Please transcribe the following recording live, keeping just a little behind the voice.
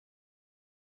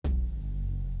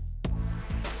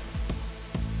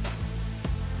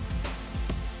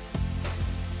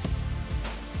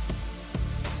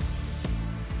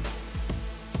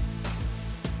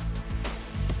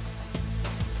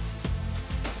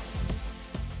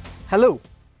Hello,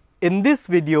 in this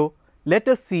video let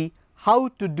us see how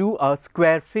to do a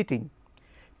square fitting.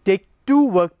 Take two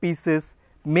workpieces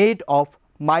made of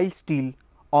mild steel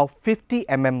of 50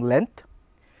 mm length,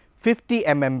 50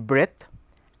 mm breadth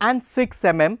and 6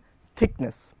 mm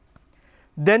thickness.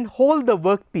 Then hold the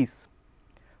workpiece.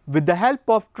 With the help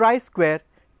of tri-square,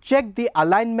 check the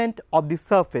alignment of the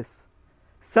surface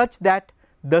such that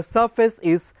the surface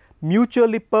is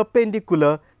mutually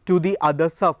perpendicular to the other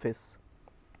surface.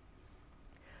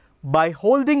 By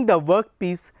holding the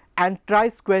workpiece and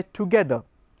tri-square together,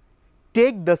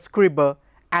 take the scriber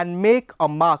and make a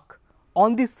mark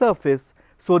on the surface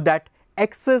so that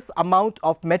excess amount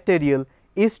of material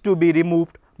is to be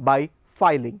removed by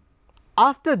filing.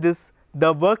 After this,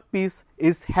 the workpiece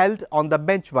is held on the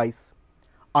bench vise.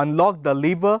 Unlock the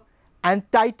lever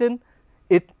and tighten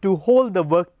it to hold the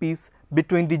workpiece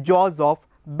between the jaws of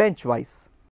bench vise.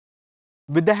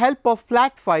 With the help of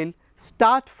flat file,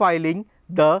 start filing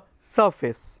the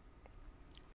surface.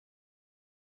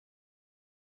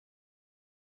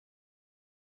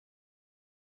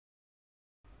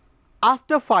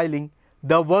 After filing,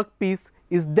 the workpiece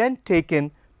is then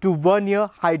taken to vernier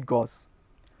height gauze.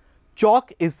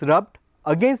 Chalk is rubbed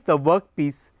against the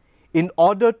workpiece in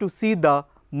order to see the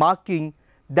marking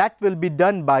that will be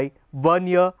done by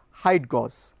vernier height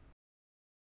gauze.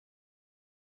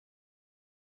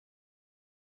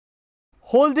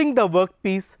 Holding the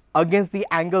workpiece against the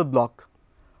angle block,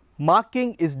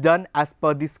 marking is done as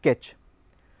per the sketch.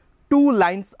 Two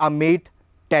lines are made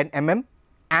 10 mm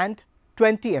and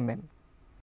 20 mm.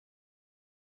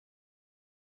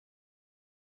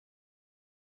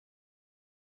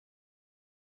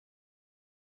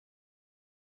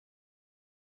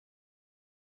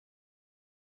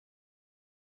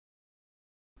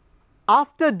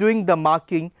 After doing the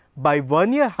marking by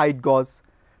vernier height gauze,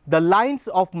 the lines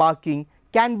of marking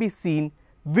can be seen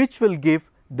which will give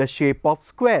the shape of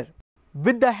square.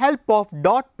 With the help of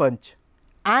dot punch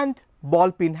and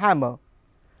ball peen hammer,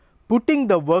 putting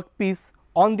the workpiece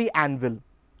on the anvil,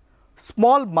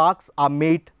 small marks are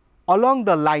made along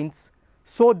the lines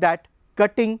so that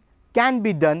cutting can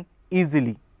be done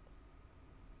easily.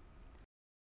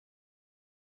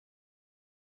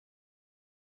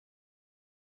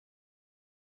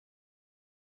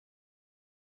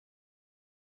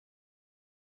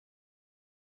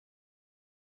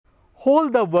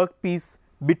 Hold the workpiece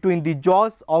between the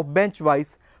jaws of bench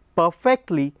vise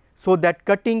perfectly so that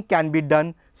cutting can be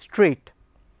done straight.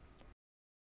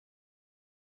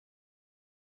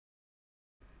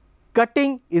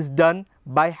 Cutting is done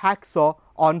by hacksaw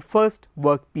on first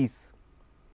workpiece.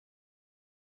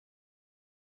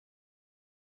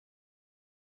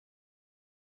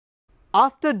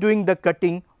 After doing the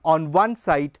cutting on one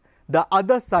side, the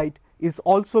other side is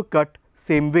also cut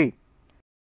same way.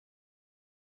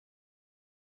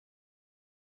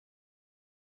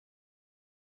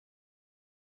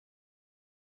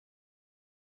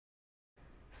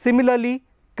 Similarly,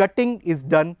 cutting is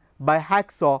done by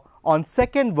hacksaw on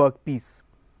second workpiece.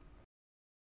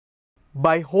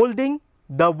 By holding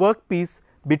the workpiece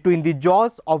between the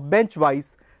jaws of bench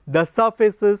vise, the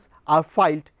surfaces are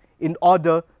filed in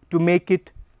order to make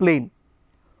it plane.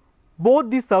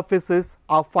 Both the surfaces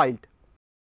are filed.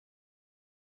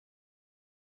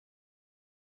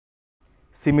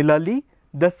 Similarly,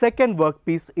 the second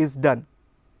workpiece is done.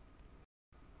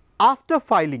 After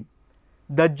filing,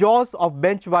 the jaws of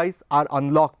bench vise are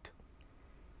unlocked.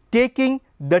 Taking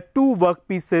the two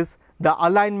workpieces, the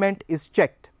alignment is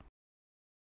checked.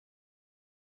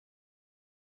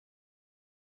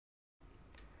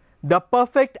 The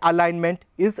perfect alignment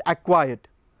is acquired.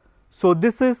 So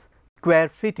this is square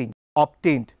fitting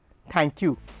obtained. Thank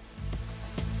you.